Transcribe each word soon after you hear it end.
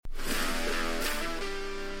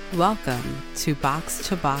Welcome to Box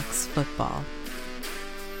Football.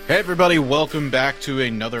 Hey everybody, welcome back to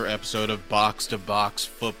another episode of Box to Box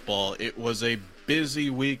Football. It was a busy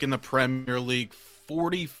week in the Premier League.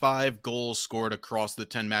 45 goals scored across the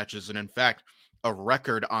 10 matches, and in fact, a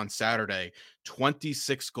record on Saturday.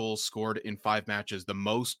 26 goals scored in 5 matches, the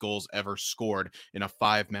most goals ever scored in a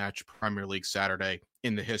 5-match Premier League Saturday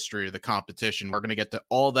in the history of the competition. We're going to get to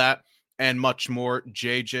all that and much more.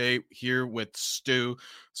 JJ here with Stu.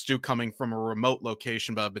 Stu coming from a remote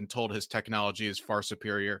location, but I've been told his technology is far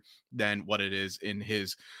superior than what it is in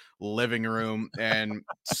his living room. And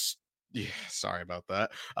yeah, sorry about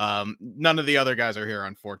that. None of the other guys are here,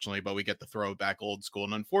 unfortunately, but we get to throw back old school.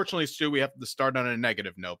 And unfortunately, Stu, we have to start on a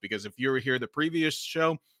negative note, because if you were here the previous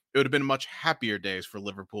show, it would have been much happier days for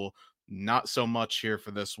Liverpool. Not so much here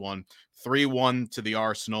for this one. 3-1 to the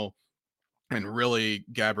Arsenal. And really,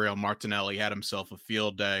 Gabriel Martinelli had himself a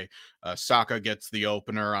field day. Saka gets the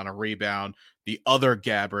opener on a rebound. The other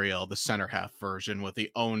Gabriel, the center half version, with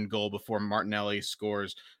the own goal before Martinelli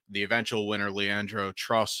scores the eventual winner, Leandro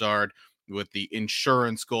Trossard, with the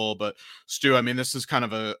insurance goal. But Stu, I mean, this is kind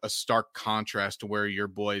of a stark contrast to where your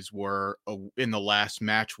boys were in the last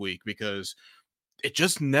match week, because it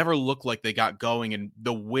just never looked like they got going, and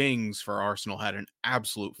the wings for Arsenal had an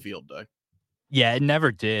absolute field day. Yeah, it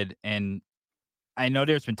never did. And I know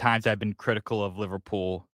there's been times I've been critical of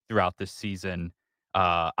Liverpool throughout this season.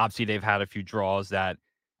 Obviously, they've had a few draws that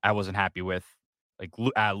I wasn't happy with. Like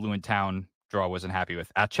at Luton Town draw, I wasn't happy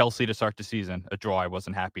with. At Chelsea to start the season, a draw I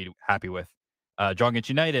wasn't happy with. Draw against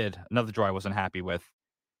United, another draw I wasn't happy with.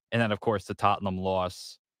 And then, of course, the Tottenham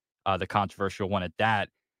loss, the controversial one at that.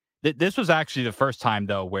 This was actually the first time,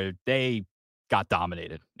 though, where they got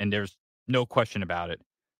dominated, and there's no question about it.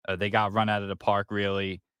 They got run out of the park,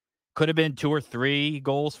 really. Could have been 2 or 3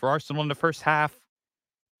 goals for Arsenal in the first half.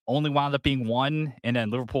 Only wound up being 1, and then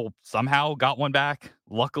Liverpool somehow got one back,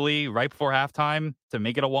 luckily, right before halftime to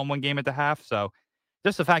make it a 1-1 game at the half. So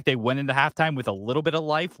just the fact they went into halftime with a little bit of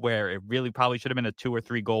life, where it really probably should have been a 2 or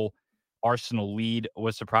 3 goal Arsenal lead,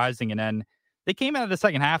 was surprising. And then they came out of the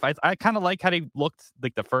second half. I kind of like how they looked,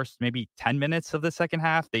 like the first maybe 10 minutes of the second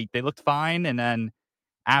half. They looked fine, and then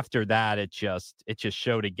after that, it just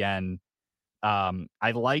showed again.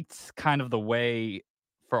 I liked kind of the way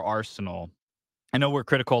for Arsenal. I know we're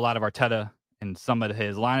critical a lot of Arteta and some of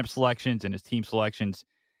his lineup selections and his team selections.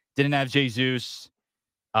 Didn't have Jesus.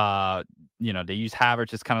 They use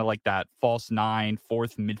Havertz as kind of like that false 9,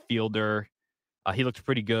 fourth midfielder. He looked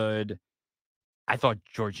pretty good. I thought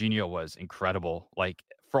Jorginho was incredible. Like,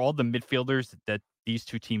 for all the midfielders that these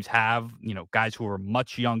two teams have, guys who are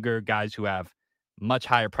much younger, guys who have much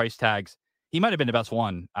higher price tags, he might have been the best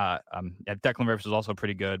one. Declan Rice was also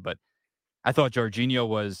pretty good, but I thought Jorginho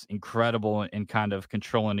was incredible in kind of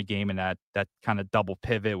controlling the game, and that kind of double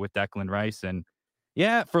pivot with Declan Rice. And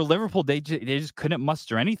yeah, for Liverpool, they just couldn't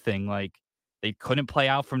muster anything. Like, they couldn't play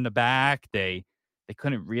out from the back. They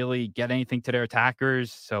couldn't really get anything to their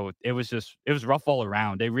attackers. So it was rough all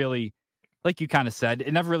around. They really, like you kind of said,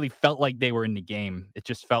 it never really felt like they were in the game. It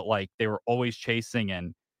just felt like they were always chasing,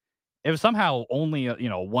 and it was somehow only a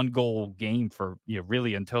 1-goal game for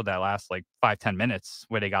really until that last like 5-10 minutes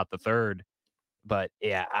where they got the third. But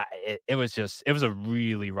yeah, it was a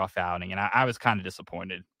really rough outing, and I was kind of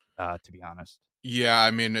disappointed, to be honest. Yeah, I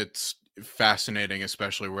mean, it's fascinating,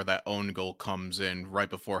 especially where that own goal comes in right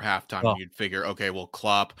before halftime. Oh, You'd figure, okay, well,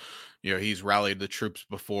 Klopp, he's rallied the troops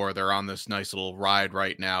before. They're on this nice little ride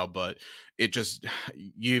right now, but it just,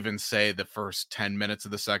 you even say the first 10 minutes of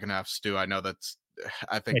the second half, Stu, I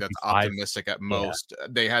think maybe that's 5. optimistic at Yeah. most.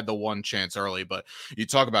 They had the one chance early, but you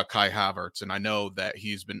talk about Kai Havertz, and I know that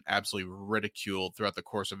he's been absolutely ridiculed throughout the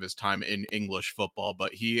course of his time in English football,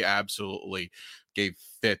 but he absolutely gave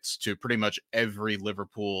fits to pretty much every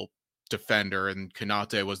Liverpool defender, and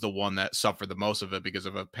Konate was the one that suffered the most of it because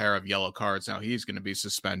of a pair of yellow cards. Now he's going to be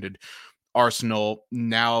suspended. Arsenal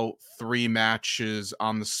now 3 matches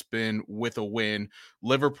on the spin with a win.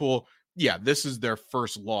 Liverpool, yeah, this is their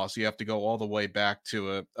first loss. You have to go all the way back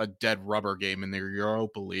to a dead rubber game in the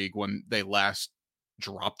Europa League when they last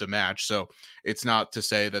dropped a match. So it's not to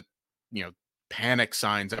say that, you know, panic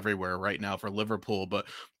signs everywhere right now for Liverpool, but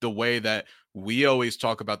the way that we always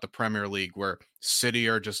talk about the Premier League, where City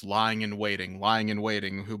are just lying and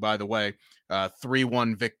waiting, who, by the way,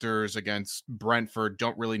 3-1 victors against Brentford,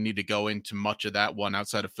 don't really need to go into much of that one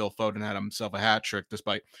outside of Phil Foden had himself a hat trick,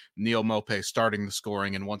 despite Neil Maupay starting the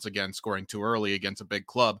scoring and once again scoring too early against a big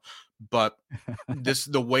club. But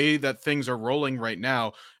the way that things are rolling right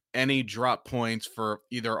now, any drop points for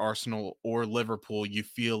either Arsenal or Liverpool, you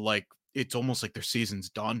feel like it's almost like their season's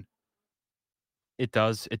done. It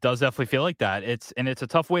does. It does definitely feel like that. It's a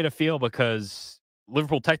tough way to feel because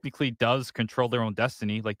Liverpool technically does control their own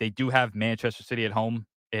destiny. Like, they do have Manchester City at home.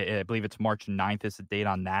 I believe it's March 9th is the date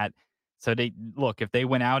on that. So they look, if they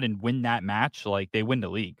went out and win that match, like, they win the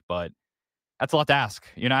league, but that's a lot to ask.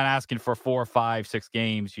 You're not asking for 4, 5, 6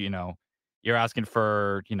 games, You're asking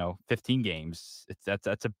for, 15 games.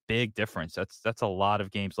 That's a big difference. That's a lot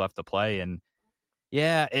of games left to play, and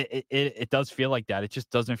yeah, it does feel like that. It just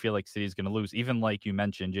doesn't feel like City's gonna lose. Even like you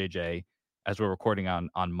mentioned, JJ, as we're recording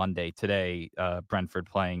on Monday today, Brentford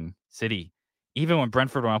playing City. Even when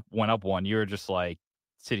Brentford went up 1, you were just like,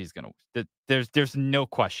 City's gonna there's no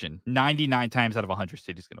question. 99 times out of 100,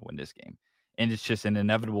 City's gonna win this game. And it's just an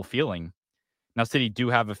inevitable feeling. Now, City do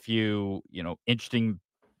have a few, interesting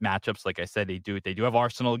matchups. Like I said, they do have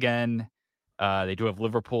Arsenal again. They do have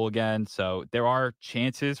Liverpool again. So there are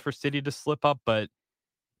chances for City to slip up, but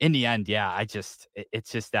in the end, yeah, it's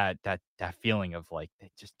just that feeling of like they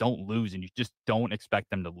just don't lose, and you just don't expect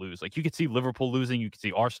them to lose. Like, you could see Liverpool losing, you could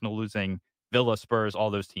see Arsenal losing, Villa, Spurs, all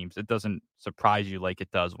those teams. It doesn't surprise you like it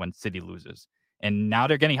does when City loses. And now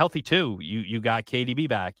they're getting healthy too. You got KDB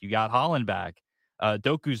back, you got Holland back,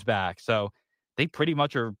 Doku's back, so they pretty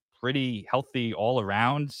much are pretty healthy all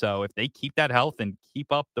around. So if they keep that health and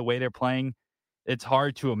keep up the way they're playing, it's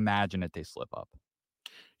hard to imagine that they slip up.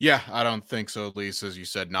 Yeah, I don't think so, at least as you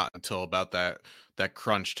said, not until about that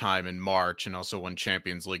crunch time in March, and also when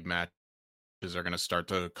Champions League matches are going to start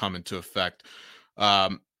to come into effect.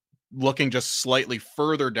 Um, Looking just slightly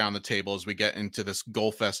further down the table as we get into this goal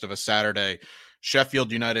fest of a Saturday,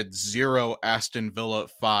 Sheffield United 0, Aston Villa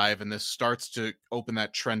 5, and this starts to open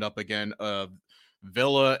that trend up again of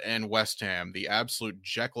Villa and West Ham, the absolute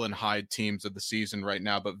Jekyll and Hyde teams of the season right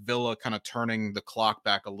now, but Villa kind of turning the clock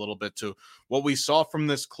back a little bit to what we saw from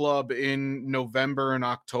this club in November and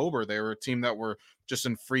October. They were a team that were just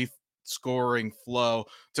in free scoring flow,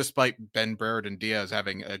 despite Ben Brereton Diaz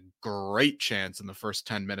having a great chance in the first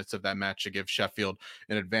 10 minutes of that match to give Sheffield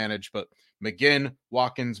an advantage. But McGinn,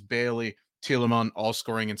 Watkins, Bailey, Tielemans all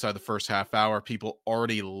scoring inside the first half hour. People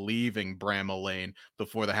already leaving Bramall Lane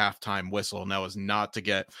before the halftime whistle. And that was not to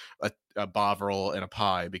get a Bovril and a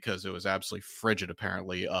pie, because it was absolutely frigid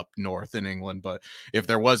apparently up north in England. But if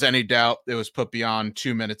there was any doubt, it was put beyond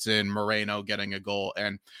 2 minutes in, Moreno getting a goal.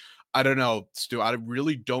 And I don't know, Stu. I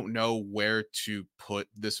really don't know where to put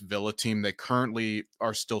this Villa team. They currently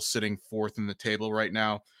are still sitting fourth in the table right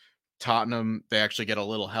now. Tottenham, they actually get a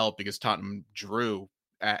little help because Tottenham drew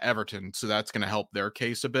at Everton, so that's going to help their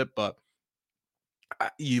case a bit. But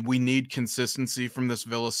we need consistency from this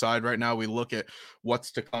Villa side right now. We look at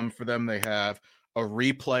what's to come for them. They have a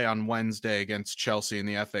replay on Wednesday against Chelsea in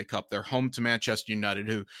the FA Cup. They're home to Manchester United,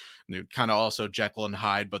 who kind of also Jekyll and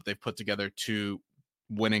Hyde, but they've put together 2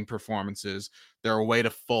 winning performances. They're away to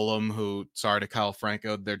Fulham, who, sorry to Kyle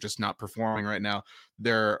Franco, they're just not performing right now.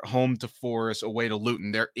 They're home to Forest, away to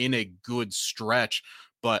Luton. They're in a good stretch,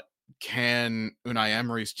 but can Unai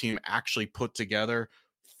Emery's team actually put together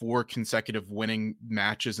 4 consecutive winning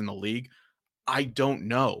matches in the league? I don't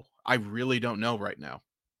know. I really don't know right now.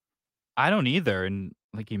 I don't either. And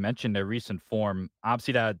like you mentioned, their recent form,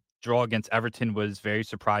 obviously that draw against Everton was very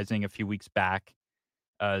surprising a few weeks back.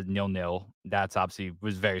 0-0. That's obviously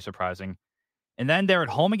was very surprising. And then they're at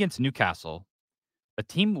home against Newcastle, a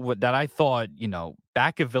team that I thought,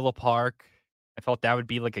 back at Villa Park, I thought that would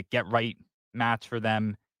be like a get right match for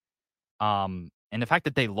them. And the fact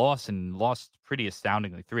that they lost and lost pretty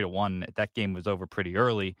astoundingly, 3-1, that game was over pretty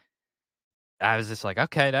early. I was just like,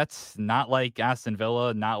 okay, that's not like Aston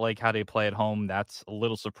Villa, not like how they play at home. That's a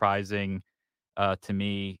little surprising to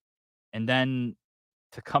me. And then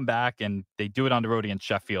to come back and they do it on the road against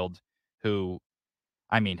Sheffield, who,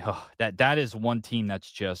 I mean, that is one team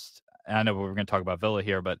that's just, I know we're going to talk about Villa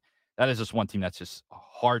here, but that is just one team that's just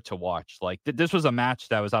hard to watch. Like, this was a match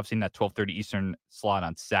that was obviously in that 12:30 Eastern slot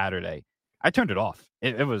on Saturday. I turned it off.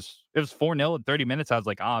 It was 4-0 in 30 minutes. I was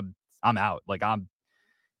like, I'm out. Like,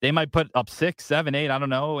 they might put up 6, 7, 8. I don't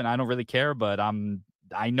know, and I don't really care. But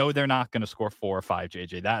I know they're not going to score 4 or 5.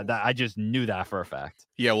 JJ, that I just knew that for a fact.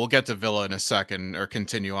 Yeah, we'll get to Villa in a second or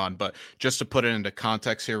continue on. But just to put it into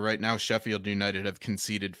context here right now, Sheffield United have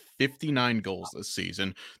conceded 59 goals this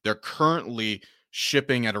season. They're currently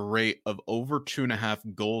shipping at a rate of over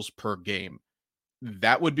 2.5 goals per game.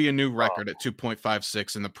 That would be a new record at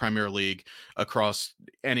 2.56 in the Premier League across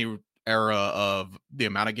any era of the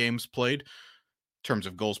amount of games played, terms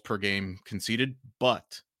of goals per game conceded.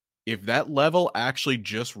 But if that level actually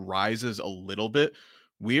just rises a little bit,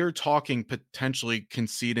 we are talking potentially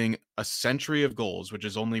conceding a century of goals, which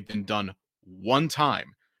has only been done one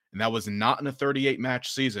time. And that was not in a 38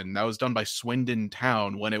 match season. That was done by Swindon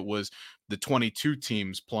Town when it was the 22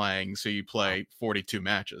 teams playing, so you Wow. play 42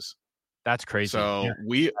 matches. That's crazy. Yeah.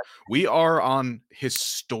 So we are on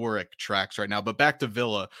historic tracks right now. But back to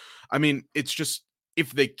Villa, I mean, it's just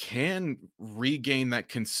if they can regain that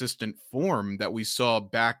consistent form that we saw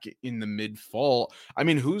back in the mid fall, I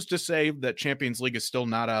mean, who's to say that Champions League is still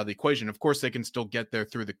not out of the equation? Of course, they can still get there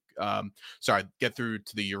through the get through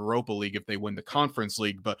to the Europa League if they win the Conference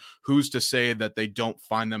League. But who's to say that they don't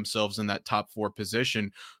find themselves in that top four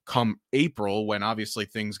position come April when obviously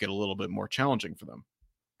things get a little bit more challenging for them?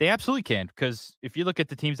 They absolutely can, because if you look at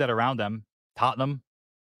the teams that are around them, Tottenham,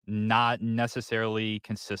 not necessarily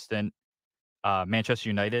consistent. Manchester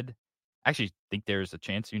United, I actually think there's a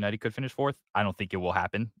chance United could finish fourth. I don't think it will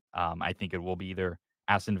happen. I think it will be either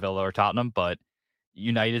Aston Villa or Tottenham, but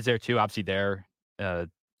United's there too. Obviously, they're uh,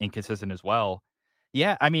 inconsistent as well.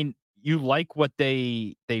 Yeah, I mean, you like what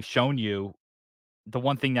they've shown you. The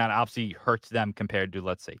one thing that obviously hurts them compared to,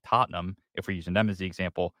 let's say, Tottenham, if we're using them as the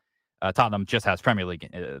example, Tottenham just has Premier League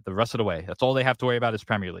the rest of the way. That's all they have to worry about is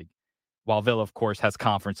Premier League. While Villa, of course, has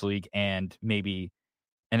Conference League and maybe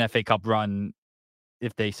an FA Cup run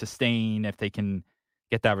if they sustain, if they can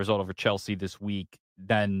get that result over Chelsea this week,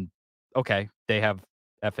 then okay, they have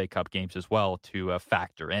FA Cup games as well to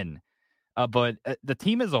factor in. But the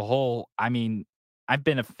team as a whole, I mean, I've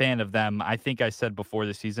been a fan of them. I think I said before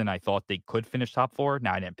the season I thought they could finish top four.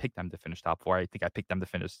 Now I didn't pick them to finish top four. I think I picked them to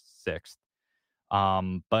finish sixth.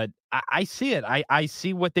 But I see it. I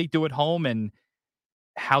see what they do at home and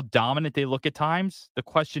how dominant they look at times. The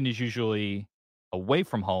question is usually away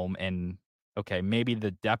from home, and okay, maybe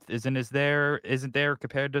the depth isn't there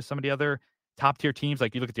compared to some of the other top tier teams.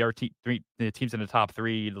 Like you look at the teams in the top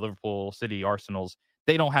three, the Liverpool, City, Arsenals,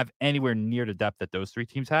 they don't have anywhere near the depth that those three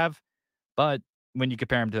teams have. But when you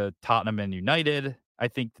compare them to Tottenham and United, I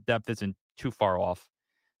think the depth isn't too far off.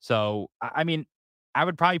 So I mean, I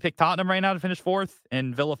would probably pick Tottenham right now to finish fourth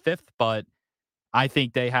and Villa fifth, but I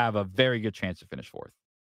think they have a very good chance to finish fourth.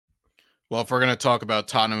 Well, if we're going to talk about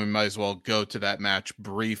Tottenham, we might as well go to that match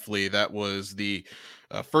briefly. That was the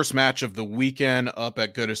first match of the weekend up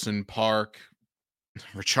at Goodison Park.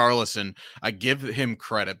 Richarlison, I give him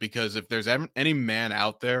credit because if there's any man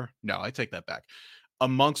out there, no, I take that back.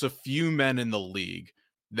 Amongst a few men in the league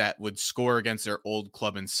that would score against their old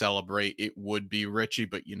club and celebrate, it would be Richie.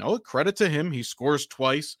 But you know, credit to him. He scores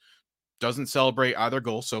twice, doesn't celebrate either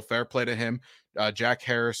goal, so fair play to him. Jack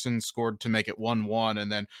Harrison scored to make it 1-1, and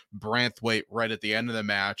then Branthwaite right at the end of the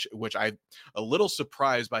match, which I a little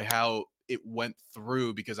surprised by how it went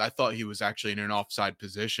through because I thought he was actually in an offside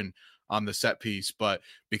position on the set piece, but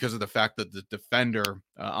because of the fact that the defender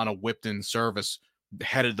on a whipped in service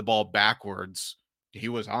headed the ball backwards, he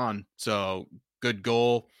was on. So good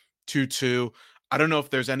goal, 2-2. I don't know if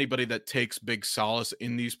there's anybody that takes big solace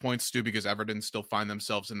in these points, Stu, because Everton still find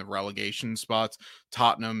themselves in the relegation spots.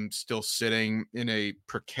 Tottenham still sitting in a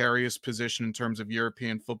precarious position in terms of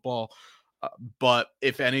European football. But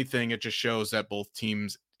if anything, it just shows that both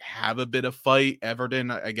teams have a bit of fight.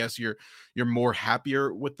 Everton, I guess you're more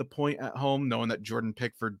happier with the point at home, knowing that Jordan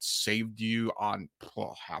Pickford saved you on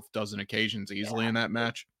half dozen occasions easily in that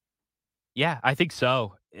match. Yeah, I think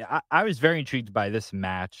so. I was very intrigued by this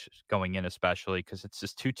match going in, especially because it's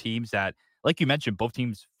just two teams that, like you mentioned, both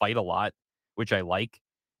teams fight a lot, which I like.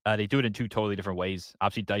 They do it in two totally different ways.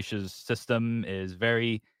 Obviously, Dyche's system is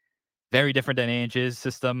very, very different than Ange's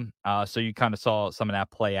system. So you kind of saw some of that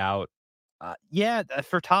play out.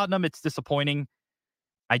 For Tottenham, it's disappointing.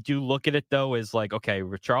 I do look at it though as like, okay,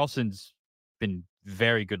 Richarlison's been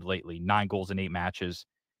very good lately. 9 goals in 8 matches.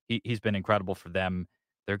 He's been incredible for them.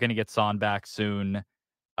 They're going to get Son back soon.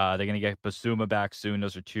 They're going to get Basuma back soon.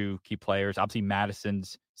 Those are two key players. Obviously,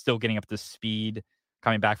 Madison's still getting up to speed,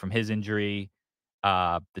 coming back from his injury.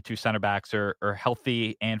 The two center backs are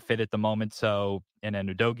healthy and fit at the moment. So, and then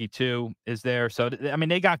Udogi too is there. So, I mean,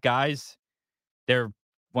 they got guys. They're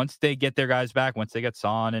once they get their guys back, once they get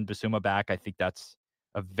Son and Basuma back, I think that's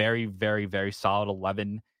a very, very, very solid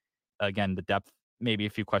 11. Again, the depth, maybe a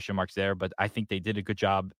few question marks there, but I think they did a good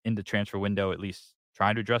job in the transfer window, at least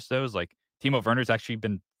trying to address those. Like Timo Werner's actually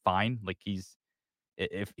been fine. Like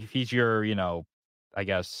if he's your, I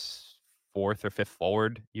guess fourth or fifth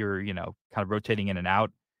forward, you're, kind of rotating in and out.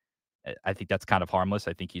 I think that's kind of harmless.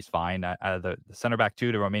 I think he's fine. The center back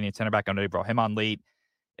too, the Romanian center back, I know they brought him on late.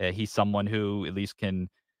 He's someone who at least can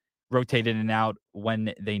rotate in and out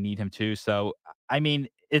when they need him to. So, I mean,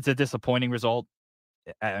 it's a disappointing result.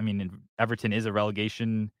 I mean, Everton is a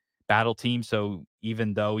relegation battle team, so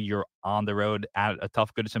even though you're on the road at a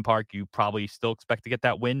tough Goodison Park, you probably still expect to get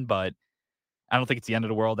that win, but I don't think it's the end of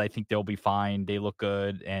the world. I think they'll be fine. They look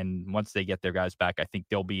good, and once they get their guys back, I think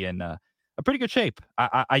they'll be in a, a good position. So, I mean, it's a disappointing result. I mean, Everton is a relegation battle team, so even though you're on the road at a tough Goodison Park, you probably still expect to get that win, but I don't think it's the end of the world. I think they'll be a pretty good shape.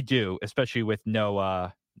 I do, especially with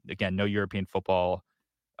no European football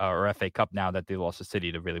or FA Cup now that they lost the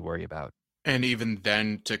City to really worry about. And even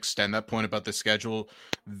then, to extend that point about the schedule,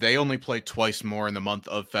 they only play twice more in the month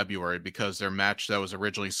of February because their match that was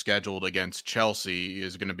originally scheduled against Chelsea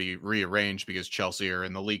is going to be rearranged because Chelsea are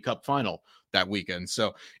in the League Cup final that weekend.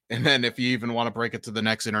 So, and then if you even want to break it to the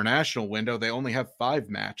next international window, they only have 5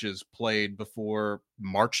 matches played before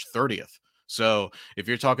March 30th. So, if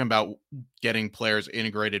you're talking about getting players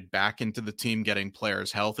integrated back into the team, getting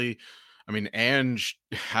players healthy, I mean, Ange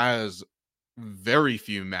has very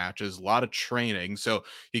few matches, a lot of training, so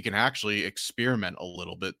he can actually experiment a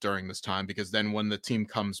little bit during this time because then when the team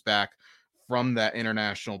comes back from that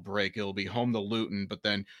international break, it'll be home to Luton, but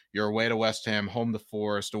then you're away to West Ham, home to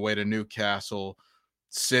Forest, away to Newcastle,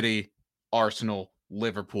 City, Arsenal,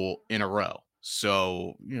 Liverpool in a row.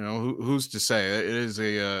 So, who's to say? It is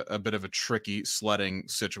a bit of a tricky sledding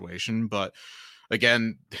situation, but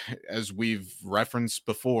again, as we've referenced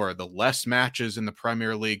before, the less matches in the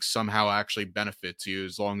Premier League somehow actually benefits you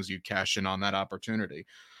as long as you cash in on that opportunity.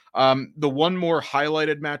 The one more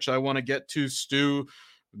highlighted match I want to get to, Stu,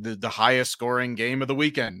 the highest scoring game of the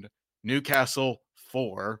weekend: Newcastle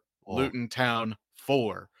 4, Luton Town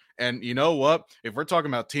 4. And you know what? If we're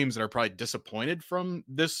talking about teams that are probably disappointed from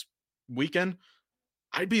this weekend,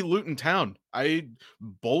 I'd be Luton Town. I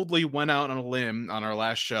boldly went out on a limb on our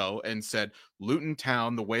last show and said Luton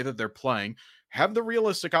Town, the way that they're playing, have the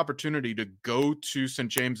realistic opportunity to go to St.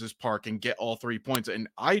 James's Park and get all 3 points. And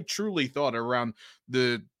I truly thought around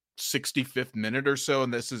the 65th minute or so,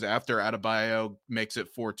 and this is after Adebayo makes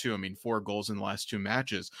it 4-2. I mean, 4 goals in the last 2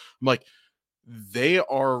 matches. I'm like, they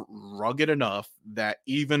are rugged enough that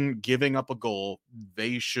even giving up a goal,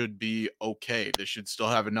 they should be okay. They should still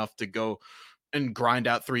have enough to go and grind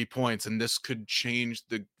out 3 points, and this could change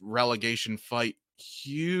the relegation fight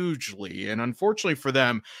hugely. And unfortunately for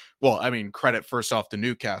them, well, I mean, credit first off to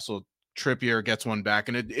Newcastle. Trippier gets one back,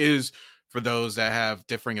 and it is, for those that have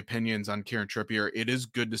differing opinions on Kieran Trippier, it is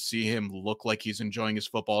good to see him look like he's enjoying his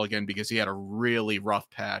football again because he had a really rough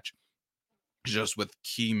patch just with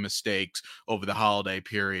key mistakes over the holiday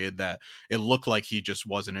period that it looked like he just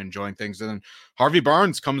wasn't enjoying things. And then Harvey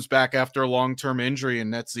Barnes comes back after a long-term injury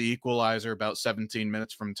and nets the equalizer about 17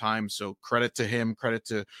 minutes from time. So credit to him, credit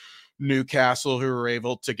to Newcastle who were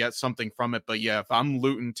able to get something from it. But yeah, if I'm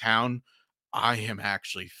Luton Town, I am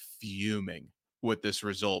actually fuming with this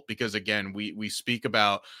result because again, we speak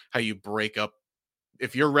about how you break up,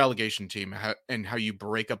 if you're a relegation team, and how you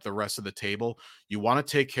break up the rest of the table, you want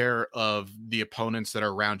to take care of the opponents that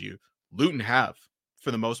are around you. Luton have, for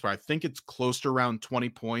the most part, I think it's close to around 20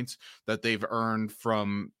 points that they've earned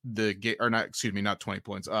from the game, or not, excuse me, not 20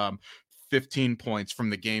 points, 15 points from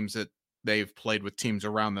the games that they've played with teams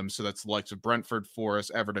around them. So that's the likes of Brentford, Forest,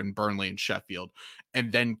 Everton, Burnley, and Sheffield.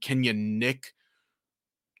 And then can you nick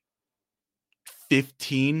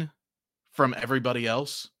 15 from everybody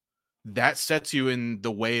else? That sets you in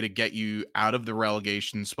the way to get you out of the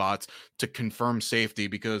relegation spots to confirm safety,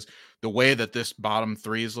 because the way that this bottom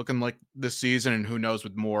 3 is looking like this season, and who knows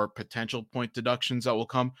with more potential point deductions that will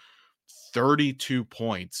come, 32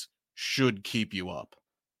 points should keep you up.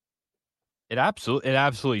 It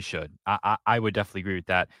absolutely should. I would definitely agree with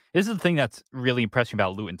that. This is the thing that's really impressing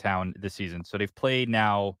about Luton Town this season. So they've played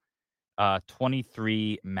now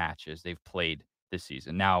 23 matches they've played this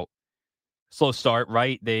season. Now, slow start,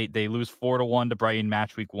 right? They lose 4-1 to Brighton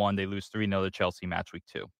match week 1. They lose 3-0 to Chelsea match week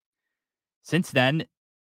 2. Since then,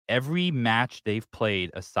 every match they've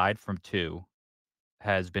played aside from 2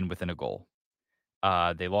 has been within a goal.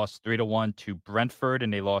 They lost 3-1 to Brentford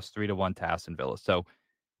and they lost 3-1 to Aston Villa. So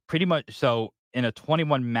pretty much so in a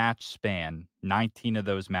 21 match span, 19 of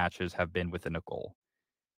those matches have been within a goal.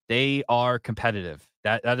 They are competitive.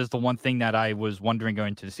 That is the one thing that I was wondering going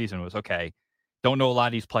into the season was, okay, don't know a lot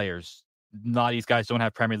of these players. A lot of these guys don't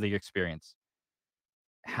have Premier League experience.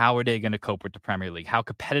 How are they going to cope with the Premier League? How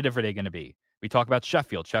competitive are they going to be? We talk about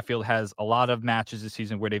Sheffield. Sheffield has a lot of matches this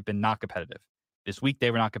season where they've been not competitive. This week,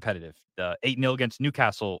 they were not competitive. The 8-0 against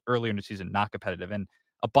Newcastle earlier in the season, not competitive, and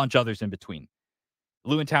a bunch others in between.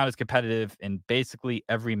 Luton Town is competitive in basically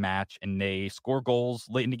every match, and they score goals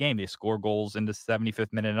late in the game. They score goals in the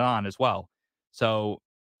 75th minute and on as well. So,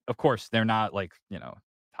 of course, they're not like,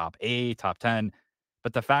 top 8, top 10.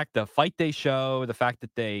 But the fight they show, the fact that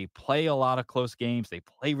they play a lot of close games, they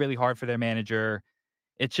play really hard for their manager,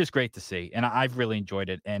 it's just great to see. And I've really enjoyed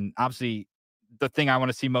it. And obviously, the thing I want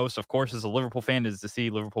to see most, of course, as a Liverpool fan, is to see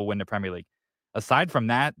Liverpool win the Premier League. Aside from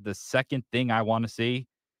that, the second thing I want to see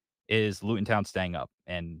is Luton Town staying up.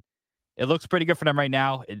 And it looks pretty good for them right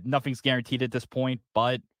now. Nothing's guaranteed at this point,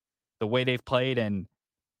 but the way they've played and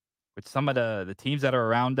with some of the teams that are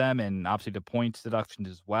around them and obviously the points deductions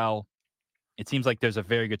as well, it seems like there's a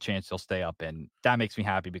very good chance they'll stay up, and that makes me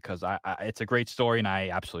happy because I it's a great story, and I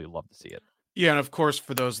absolutely love to see it. Yeah, and of course,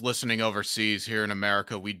 for those listening overseas, here in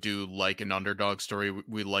America, we do like an underdog story.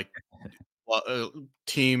 We like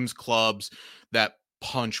teams, clubs that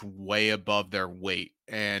punch way above their weight,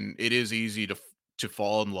 and it is easy to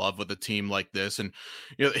fall in love with a team like this. And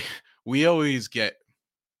you know, we always get,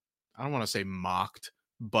 I don't want to say mocked,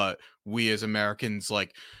 but we as Americans,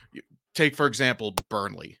 like, take for example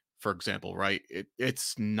Burnley, for example, right?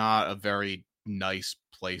 It's not a very nice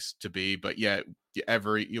place to be, but yet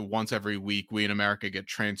once every week we in America get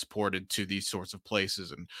transported to these sorts of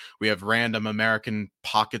places, and we have random American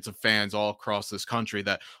pockets of fans all across this country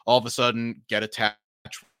that all of a sudden get attached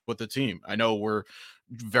with the team. I know we're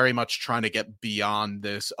very much trying to get beyond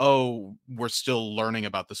this. Oh, we're still learning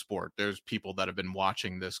about the sport. There's people that have been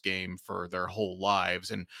watching this game for their whole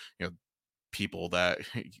lives, and you know, people that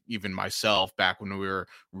even myself, back when we were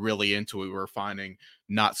really into it, we were finding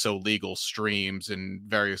not so legal streams in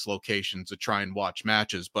various locations to try and watch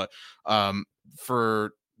matches. But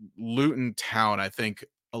for Luton Town, I think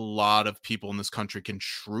a lot of people in this country can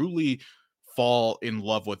truly fall in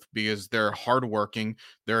love with, because they're hardworking.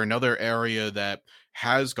 They're another area that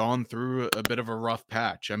has gone through a bit of a rough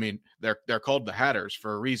patch. I mean, they're called the Hatters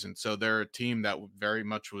for a reason. So they're a team that very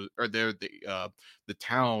much was, or they're the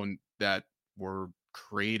town that were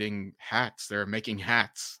creating hats. They're making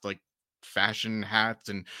hats, like fashion hats,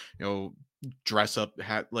 and dress up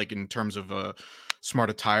hat, like in terms of smart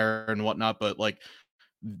attire and whatnot. But like,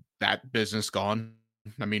 that business gone.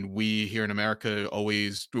 I mean, we here in America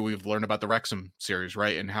we've learned about the Wrexham series,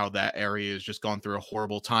 right? And how that area has just gone through a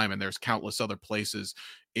horrible time. And there's countless other places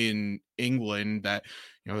in England that,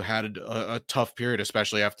 had a tough period,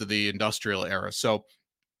 especially after the industrial era. So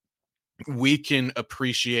we can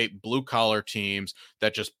appreciate blue collar teams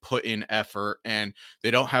that just put in effort, and they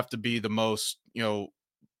don't have to be the most, they're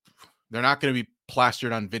not going to be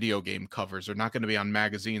plastered on video game covers. They're not going to be on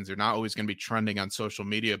magazines. They're not always going to be trending on social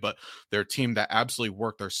media, but they're a team that absolutely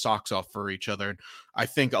work their socks off for each other. And I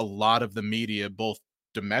think a lot of the media, both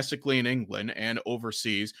domestically in England and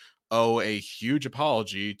overseas, owe a huge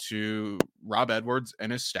apology to Rob Edwards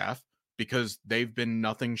and his staff, because they've been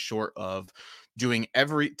nothing short of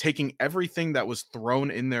taking everything that was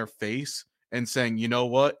thrown in their face and saying, you know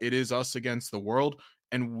what, it is us against the world.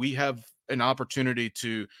 And we have an opportunity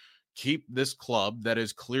to keep this club that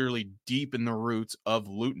is clearly deep in the roots of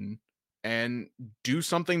Luton and do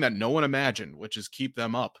something that no one imagined, which is keep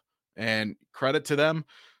them up. And credit to them,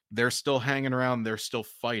 they're still hanging around, they're still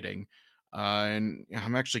fighting. And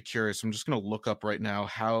I'm actually curious. I'm just going to look up right now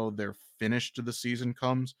how their finish to the season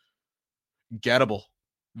comes. Gettable,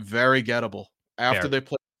 very gettable. After Very. they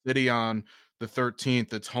play City on the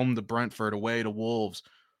 13th, it's home to Brentford, away to Wolves,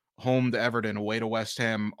 home to Everton, away to West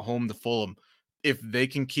Ham, home to Fulham. If they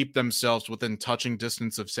can keep themselves within touching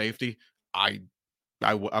distance of safety,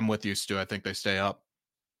 I'm with you, Stu. I think they stay up.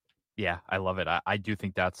 Yeah, I love it. I do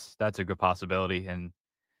think that's a good possibility, and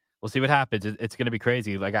we'll see what happens. It's going to be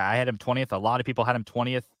crazy. Like I had him 20th. A lot of people had him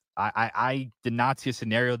 20th. I did not see a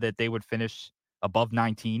scenario that they would finish above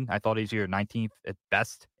 19. I thought he's here 19th at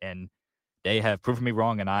best, and they have proven me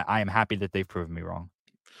wrong. And I am happy that they've proven me wrong.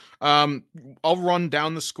 Um, I'll run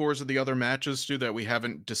down the scores of the other matches, Stu, that we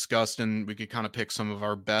haven't discussed, and we could kind of pick some of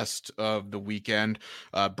our best of the weekend.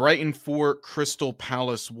 Brighton 4, Crystal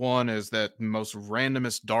Palace 1, is that most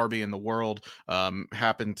randomest derby in the world.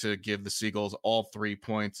 Happened to give the Seagulls all 3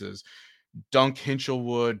 points, as Dunk,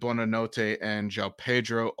 Hinchelwood, Buonanotte, and João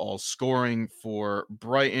Pedro all scoring for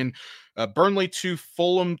Brighton. Burnley 2,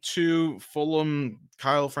 Fulham 2. Fulham,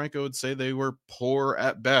 Kyle Franco would say they were poor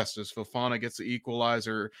at best, as Fofana gets the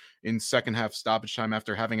equalizer in second half stoppage time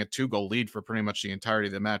after having a 2-goal lead for pretty much the entirety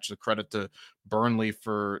of the match. So credit to Burnley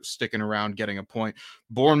for sticking around, getting a point.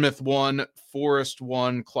 Bournemouth 1, Forest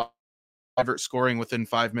 1, Kluivert scoring within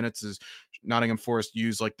 5 minutes, as Nottingham Forest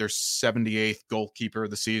used like their 78th goalkeeper of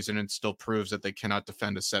the season, and still proves that they cannot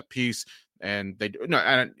defend a set piece. And they no,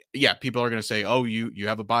 and yeah, people are going to say, "Oh, you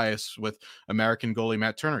have a bias with American goalie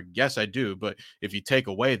Matt Turner." Yes, I do, but if you take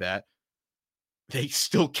away that, they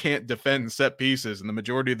still can't defend set pieces, and the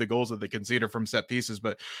majority of the goals that they concede are from set pieces.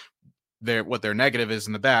 But their negative is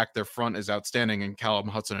in the back. Their front is outstanding, and Callum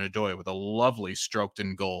Hudson-Odoi with a lovely stroked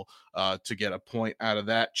in goal to get a point out of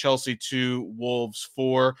that. Chelsea 2, Wolves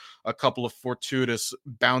 4. A couple of fortuitous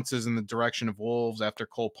bounces in the direction of Wolves after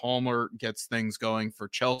Cole Palmer gets things going for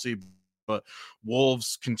Chelsea. But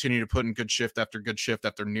Wolves continue to put in good shift after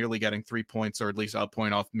nearly getting 3 points, or at least a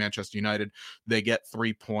point off Manchester United. They get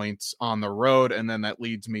 3 points on the road, and then that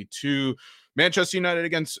leads me to Manchester United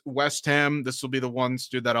against West Ham. This will be the one,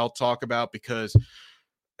 Stu, that I'll talk about because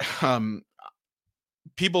um,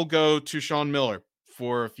 people go to Sean Miller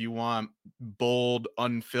for, if you want, bold,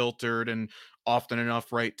 unfiltered, and often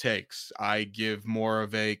enough right takes. I give more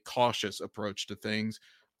of a cautious approach to things.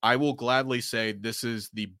 I will gladly say this is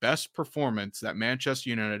the best performance that Manchester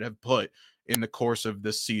United have put in the course of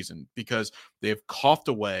this season because they have coughed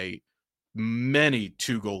away many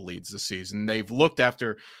 2-goal leads this season. They've looked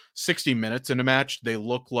after 60 minutes in a match, they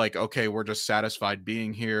look like, okay, we're just satisfied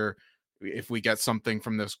being here. If we get something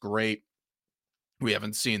from this, great. We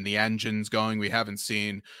haven't seen the engines going. We haven't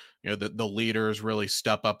seen, the leaders really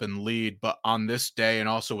step up and lead. But on this day, and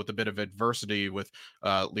also with a bit of adversity with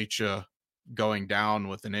Licha going down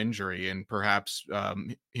with an injury, and perhaps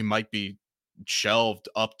he might be shelved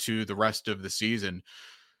up to the rest of the season,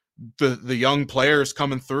 the young players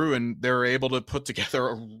coming through and they're able to put together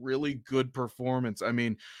a really good performance. I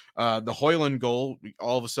mean, the Hoyland goal,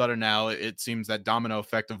 all of a sudden now it seems that domino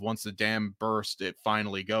effect of once the dam burst, it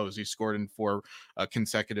finally goes. He scored in 4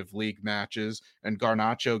 consecutive league matches, and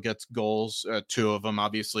Garnacho gets goals, 2 of them.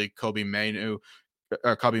 Obviously, Kobe Manu,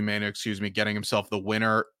 excuse me, getting himself the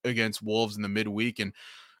winner against Wolves in the midweek. And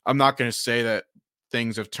I'm not going to say that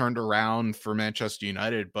things have turned around for Manchester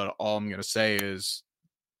United, but all I'm going to say is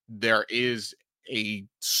there is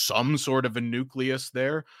some sort of a nucleus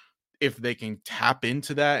there. If they can tap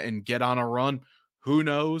into that and get on a run, who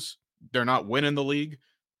knows? They're not winning the league.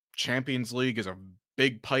 Champions League is a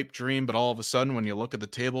big pipe dream, but all of a sudden, when you look at the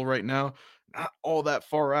table right now, not all that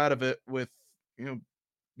far out of it with,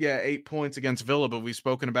 8 points against Villa, but we've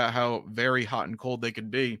spoken about how very hot and cold they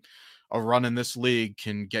could be. A run in this league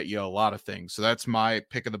can get you a lot of things. So that's my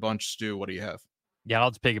pick of the bunch, Stu. What do you have? Yeah, I'll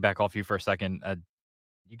just piggyback off you for a second.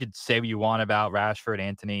 You could say what you want about Rashford,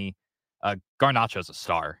 Antony. Garnacho's a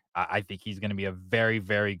star. I think he's going to be a very,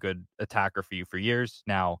 very good attacker for you for years.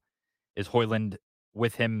 Now, is Hoyland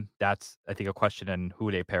with him? That's, I think, a question. And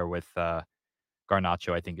who they pair with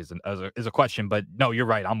Garnacho, I think, is a question. But no, you're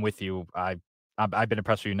right. I'm with you. I've been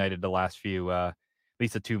impressed with United the last few, at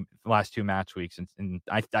least the last 2 match weeks, and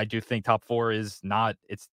I do think top 4 is not.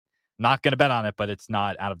 It's not going to bet on it, but it's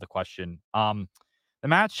not out of the question. The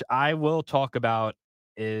match I will talk about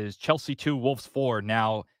is Chelsea 2, Wolves 4.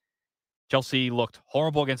 Now, Chelsea looked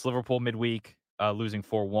horrible against Liverpool midweek, losing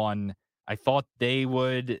 4-1. I thought they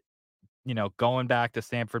would, going back to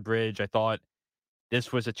Stamford Bridge, I thought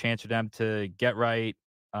this was a chance for them to get right.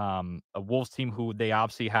 A Wolves team who they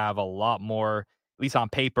obviously have a lot more, at least on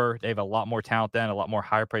paper, they have a lot more talent than, a lot more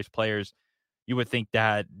higher priced players. You would think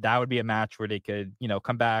that would be a match where they could,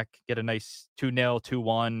 come back, get a nice 2-0,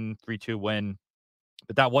 2-1, 3-2 win.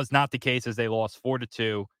 But that was not the case as they lost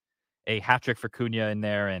 4-2, a hat trick for Cunha in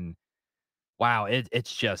there. And wow,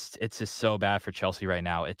 it's just so bad for Chelsea right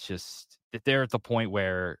now. It's just that they're at the point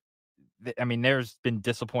where, there's been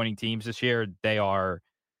disappointing teams this year. They are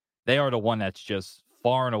the one that's just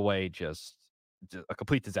far and away just a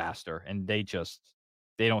complete disaster. And they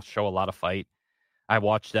don't show a lot of fight. I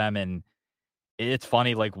watched them, and it's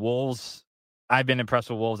funny, like Wolves, I've been impressed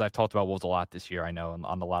with Wolves. I've talked about Wolves a lot this year, I know,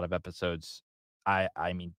 on a lot of episodes.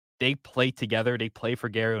 I mean, they play together. They play for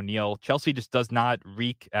Gary O'Neill. Chelsea just does not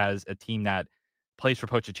reek as a team that plays for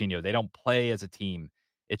Pochettino. They don't play as a team.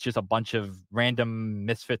 It's just a bunch of random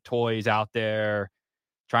misfit toys out there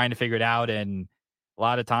trying to figure it out. And a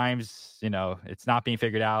lot of times, it's not being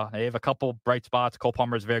figured out. They have a couple bright spots. Cole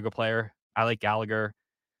Palmer is a very good player. I like Gallagher.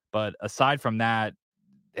 But aside from that,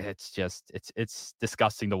 it's just it's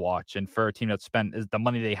disgusting to watch. And for a team that spent the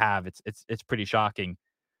money they have, it's pretty shocking.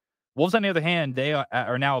 Wolves, on the other hand, they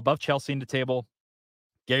are now above Chelsea in the table.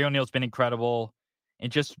 Gary O'Neill's been incredible. And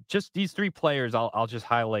just these 3 players I'll just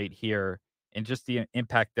highlight here, and just the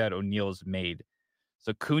impact that O'Neill's made.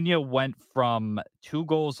 So Cunha went from 2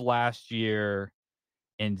 goals last year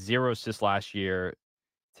and 0 assists last year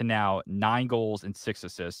to now 9 goals and 6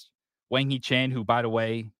 assists. Wang Hee-chan, who, by the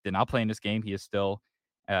way, did not play in this game. He is still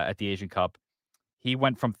at the Asian Cup. He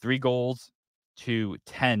went from 3 goals to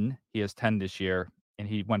 10. He has 10 this year. And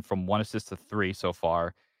he went from 1 assist to 3 so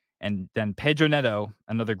far. And then Pedro Neto,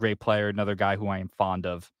 another great player, another guy who I am fond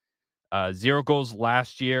of. 0 goals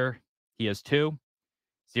last year. He has 2.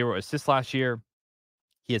 0 assists last year.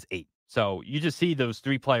 He has 8. So you just see those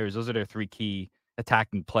 3 players. Those are their 3 key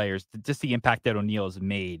attacking players. Just the impact that O'Neill has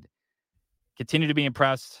made. Continue to be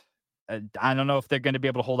impressed. I don't know if they're going to be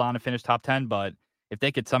able to hold on and finish top 10, but if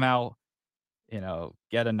they could somehow,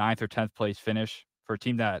 get a 9th or 10th place finish for a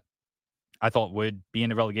team that I thought would be in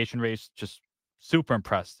the relegation race, just super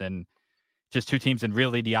impressed. And just 2 teams in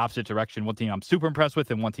really the opposite direction. One team I'm super impressed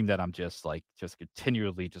with, and one team that I'm just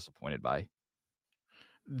continually disappointed by.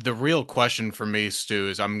 The real question for me, Stu,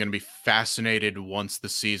 is I'm going to be fascinated once the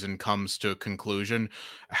season comes to a conclusion,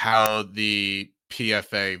 how the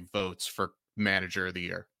PFA votes for manager of the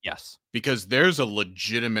year. Yes. Because there's a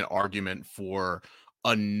legitimate argument for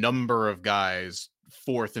a number of guys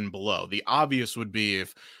fourth and below. The obvious would be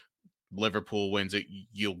if Liverpool wins it,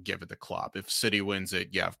 you'll give it to Klopp. If City wins it,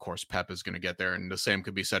 yeah, of course, Pep is going to get there. And the same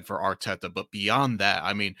could be said for Arteta. But beyond that,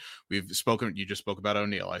 I mean, you just spoke about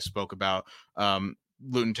O'Neill. I spoke about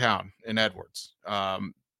Luton Town and Edwards.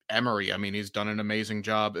 Emery, I mean, he's done an amazing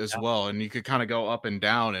job as Yeah. well. And you could kind of go up and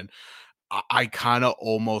down. And I kind of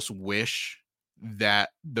almost wish that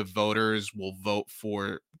the voters will vote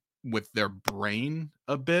for with their brain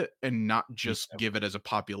a bit and not Me just too. give it as a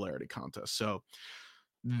popularity contest. So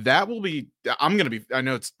that will be I'm gonna be I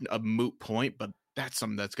know it's a moot point, but that's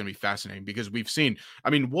something that's gonna be fascinating because we've seen I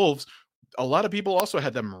mean, Wolves, a lot of people also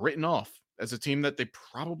had them written off as a team that they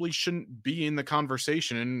probably shouldn't be in the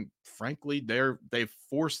conversation. And frankly, they've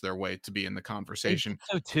forced their way to be in the They conversation. did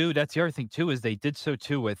so too. That's the other thing too, is they did so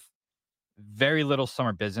too with very little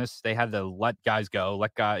summer business. They had to let guys go,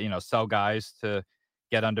 sell guys to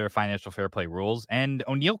get under financial fair play rules. And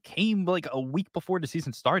O'Neal came like a week before the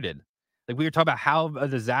season started. Like we were talking about how a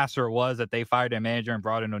disaster it was that they fired a manager and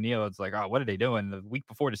brought in O'Neal. It's like, oh, what are they doing the week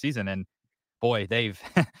before the season? And boy, they've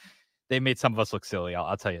they made some of us look silly.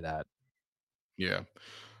 I'll tell you that. Yeah.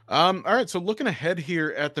 All right. So looking ahead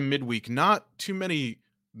here at the midweek, not too many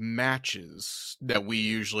matches that we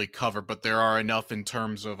usually cover, but there are enough in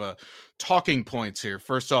terms of talking points here.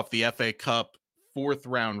 First off, the FA Cup fourth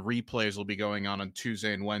round replays will be going on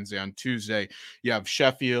Tuesday and Wednesday. On Tuesday, you have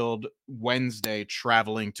Sheffield Wednesday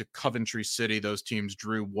traveling to Coventry City. Those teams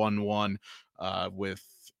drew 1-1 with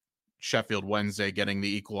Sheffield Wednesday getting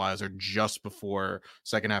the equalizer just before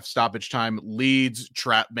second half stoppage time. Leeds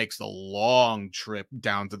makes the long trip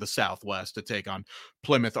down to the southwest to take on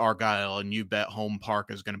Plymouth Argyle, and you bet Home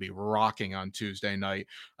Park is going to be rocking on Tuesday night.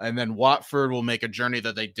 And then Watford will make a journey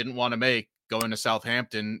that they didn't want to make, going to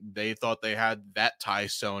Southampton. They thought they had that tie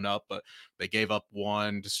sewn up, but they gave up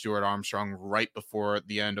one to Stuart Armstrong right before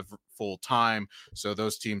the end of full time. So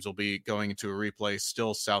those teams will be going into a replay.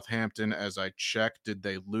 Still Southampton, as I checked, did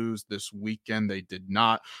they lose this weekend? They did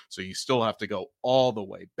not. So you still have to go all the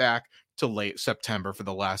way back to late September for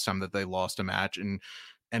the last time that they lost a match. And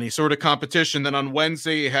any sort of competition. Then on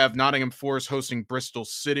Wednesday, you have Nottingham Forest hosting Bristol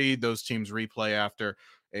City. Those teams replay after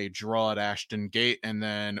a draw at Ashton Gate, and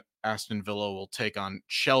then Aston Villa will take on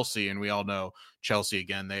Chelsea. And we all know Chelsea,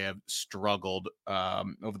 again, they have struggled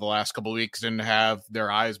over the last couple of weeks and have their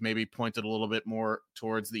eyes maybe pointed a little bit more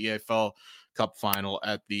towards the EFL Cup final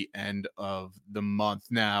at the end of the month.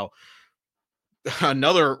 Now,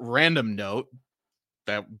 another random note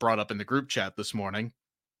that brought up in the group chat this morning,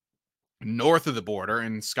 north of the border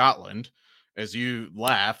in Scotland, as you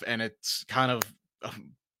laugh, and it's kind of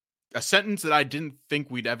a sentence that I didn't think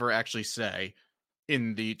we'd ever actually say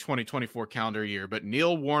in the 2024 calendar year, but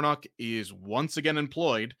Neil Warnock is once again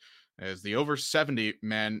employed as the over 70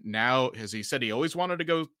 man. Now, as he said, he always wanted to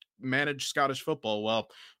go manage Scottish football. Well,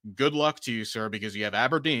 good luck to you, sir, because you have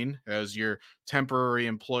Aberdeen as your temporary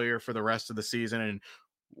employer for the rest of the season. And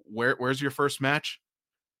where's your first match?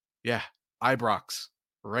 Yeah, Ibrox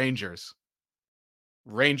Rangers.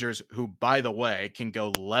 Rangers, who, by the way, can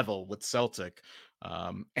go level with Celtic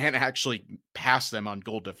and actually pass them on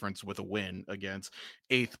goal difference with a win against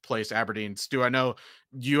eighth place Aberdeen. Stu, I know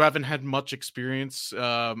you haven't had much experience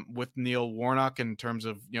with Neil Warnock in terms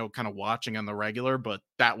of, kind of watching on the regular, but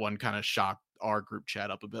that one kind of shocked our group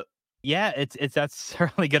chat up a bit. Yeah, it's that's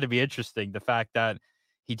certainly going to be interesting. The fact that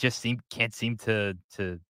he just can't seem to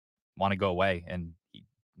want to go away, and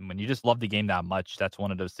when you just love the game that much, that's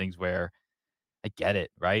one of those things where I get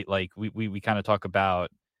it, right? Like we kind of talk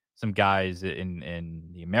about some guys in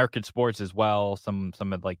the American sports as well. Some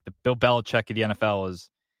of like the Bill Belichick of the NFL is,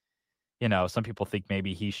 some people think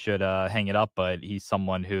maybe he should hang it up, but he's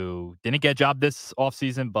someone who didn't get a job this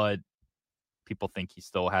offseason, but people think he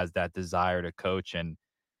still has that desire to coach, and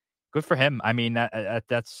good for him. I mean,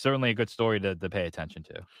 that's certainly a good story to pay attention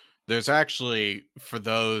to. There's actually, for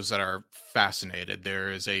those that are fascinated,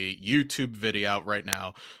 there is a YouTube video out right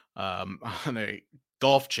now on a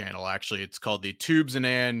golf channel. Actually, it's called the Tubes and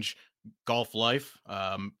Ange Golf Life.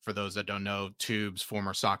 For those that don't know, Tubes,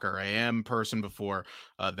 former Soccer AM person before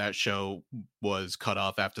that show was cut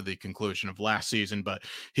off after the conclusion of last season, but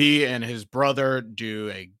he and his brother do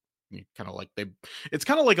a kind of like it's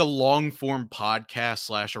kind of like a long form podcast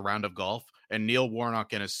slash a round of golf. And Neil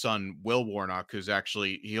Warnock and his son Will Warnock, who's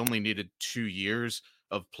actually, he only needed 2 years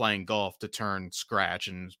of playing golf to turn scratch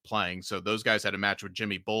and playing. So those guys had a match with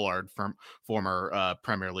Jimmy Bullard, from former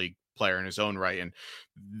Premier League player in his own right. And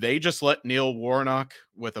they just let Neil Warnock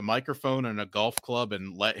with a microphone and a golf club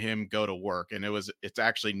and let him go to work. And it's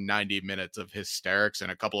actually 90 minutes of hysterics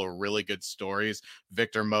and a couple of really good stories.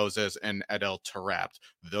 Victor Moses and Adel Tarabt.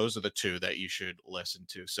 Those are the two that you should listen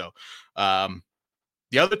to. So,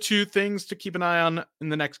 the other two things to keep an eye on in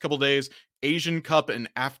the next couple days, Asian Cup and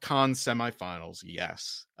AFCON semifinals.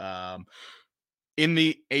 Yes. In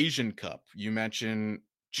the Asian Cup, you mentioned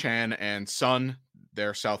Chan and Sun,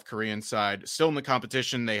 their South Korean side, still in the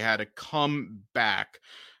competition. They had to come back,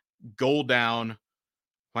 goal down.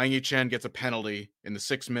 Hwang Yi-Chen gets a penalty in the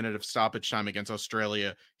 6th minute of stoppage time against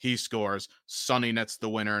Australia. He scores. Sonny nets the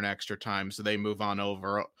winner in extra time, so they move on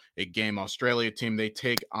over a game Australia team. They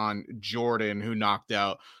take on Jordan, who knocked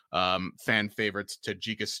out fan favorites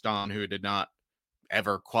Tajikistan, who did not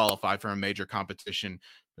ever qualify for a major competition.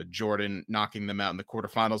 Jordan knocking them out in the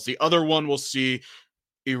quarterfinals. The other one we'll see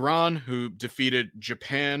Iran, who defeated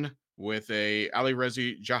Japan with a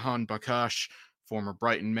Alireza Jahan Bakash, former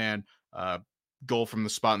Brighton man, goal from the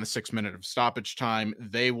spot in the 6th minute of stoppage time.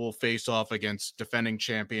 They will face off against defending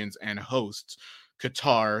champions and hosts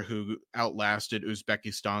Qatar, who outlasted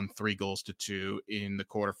Uzbekistan 3-2 in the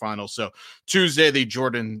quarterfinals. So Tuesday, the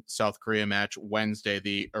Jordan-South Korea match. Wednesday,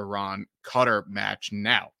 the Iran-Qatar match.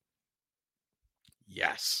 Now,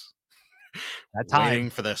 yes, That time. waiting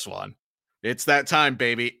for this one. It's that time,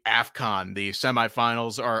 baby. AFCON. The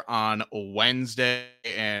semifinals are on Wednesday,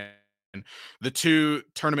 and the two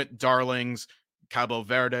tournament darlings, Cabo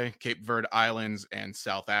Verde, Cape Verde Islands, and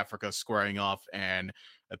South Africa squaring off, and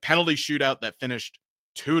a penalty shootout that finished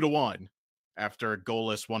 2-1 after a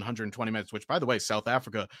goalless 120 minutes, which, by the way, South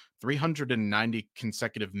Africa, 390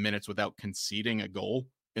 consecutive minutes without conceding a goal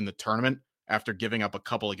in the tournament after giving up a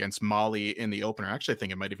couple against Mali in the opener. Actually, I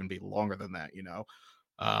think it might even be longer than that,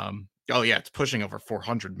 Oh, yeah, it's pushing over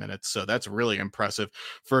 400 minutes. So that's really impressive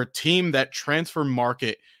for a team that transfer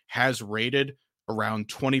market has rated around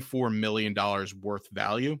 $24 million worth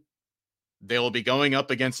value. They will be going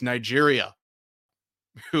up against Nigeria,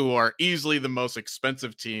 who are easily the most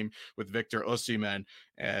expensive team with Victor Osimhen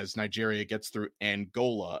as Nigeria gets through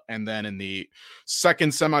Angola. And then in the second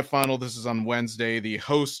semifinal, this is on Wednesday, the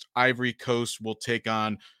host Ivory Coast will take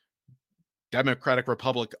on Democratic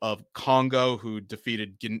Republic of Congo, who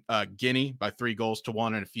defeated Guinea by 3-1.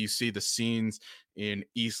 And if you see the scenes in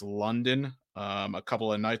East London a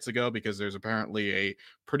couple of nights ago, because there's apparently a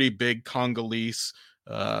pretty big Congolese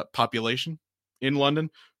population in London,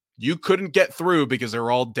 you couldn't get through because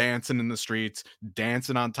they're all dancing in the streets,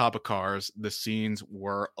 dancing on top of cars. The scenes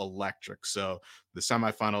were electric. So the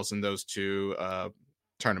semifinals in those two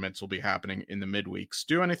tournaments will be happening in the midweeks.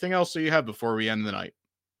 Do anything else that you have before we end the night?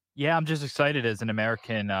 Yeah, I'm just excited as an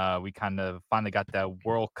American. We kind of finally got that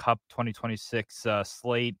World Cup 2026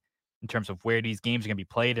 slate in terms of where these games are going to be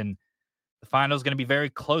played. And the final is going to be very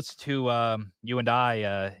close to you and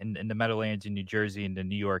I in the Meadowlands in New Jersey and the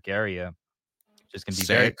New York area. Just going to be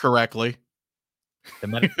Say it correctly.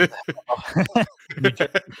 New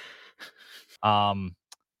Jersey.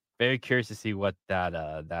 Very curious to see what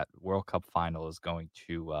that World Cup final is going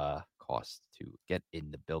to cost to get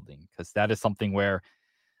in the building, because that is something where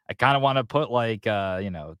I kind of want to put like,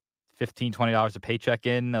 $15, $20 a paycheck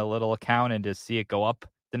in a little account and just see it go up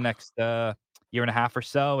the next year and a half or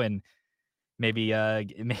so, and maybe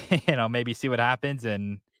maybe see what happens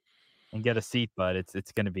and get a seat. But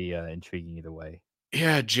it's going to be intriguing either way.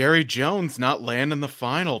 Yeah, Jerry Jones not landing the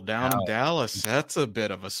final down in No. Dallas. That's a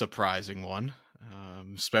bit of a surprising one,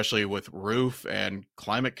 especially with roof and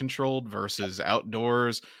climate controlled versus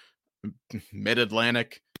outdoors,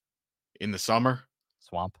 mid-Atlantic in the summer.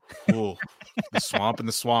 Swamp. Ooh, the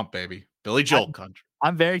swamp, baby. Billy Joel country.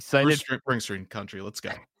 I'm very excited. Bruce Springsteen country. Let's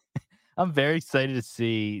go. I'm very excited to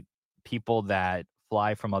see people that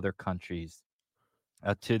fly from other countries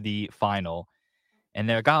to the final. And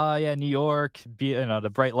they're like, oh, yeah, New York,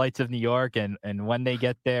 the bright lights of New York. And when they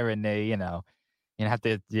get there and they, have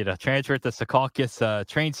to, transfer it to Secaucus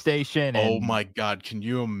train station. Oh, And my God. Can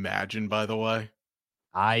you imagine, by the way?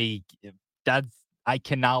 I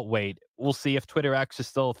cannot wait. We'll see if Twitter X is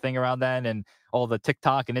still a thing around then, and all the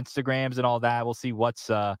TikTok and Instagrams and all that. We'll see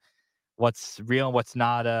what's real and what's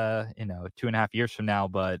not, 2.5 years from now.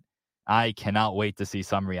 But I cannot wait to see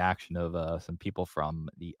some reaction of some people from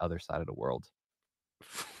the other side of the world.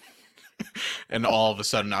 And all of a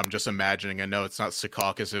sudden, I'm just imagining, I know it's not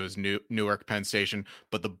Secaucus, it was Newark Penn Station,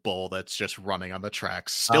 but the bull that's just running on the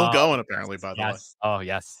tracks. Still going, apparently, by the way. Oh,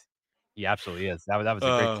 yes. He absolutely is. That was a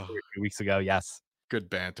great story a few weeks ago, yes. Good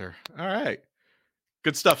banter. All right.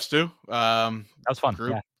 Good stuff, Stu. That was fun,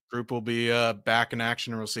 yeah. group will be back in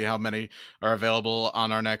action, and we'll see how many are available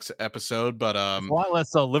on our next episode. But There's a lot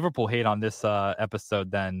less Liverpool hate on this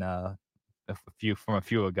episode than a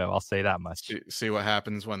few ago. I'll say that much. see what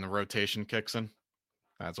happens when the rotation kicks in.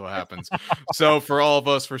 That's what happens. So for all of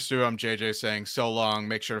us, for Stu, I'm JJ saying so long.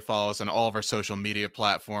 Make sure to follow us on all of our social media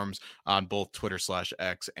platforms on both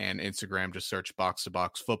Twitter/X and Instagram. Just search Box to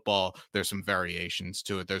Box Football. There's some variations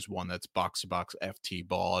to it. There's one that's Box to Box FT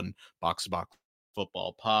Ball and Box to Box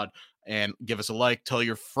Football Pod. And give us a like. Tell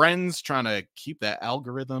your friends, trying to keep that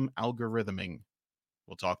algorithming.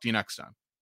 We'll talk to you next time.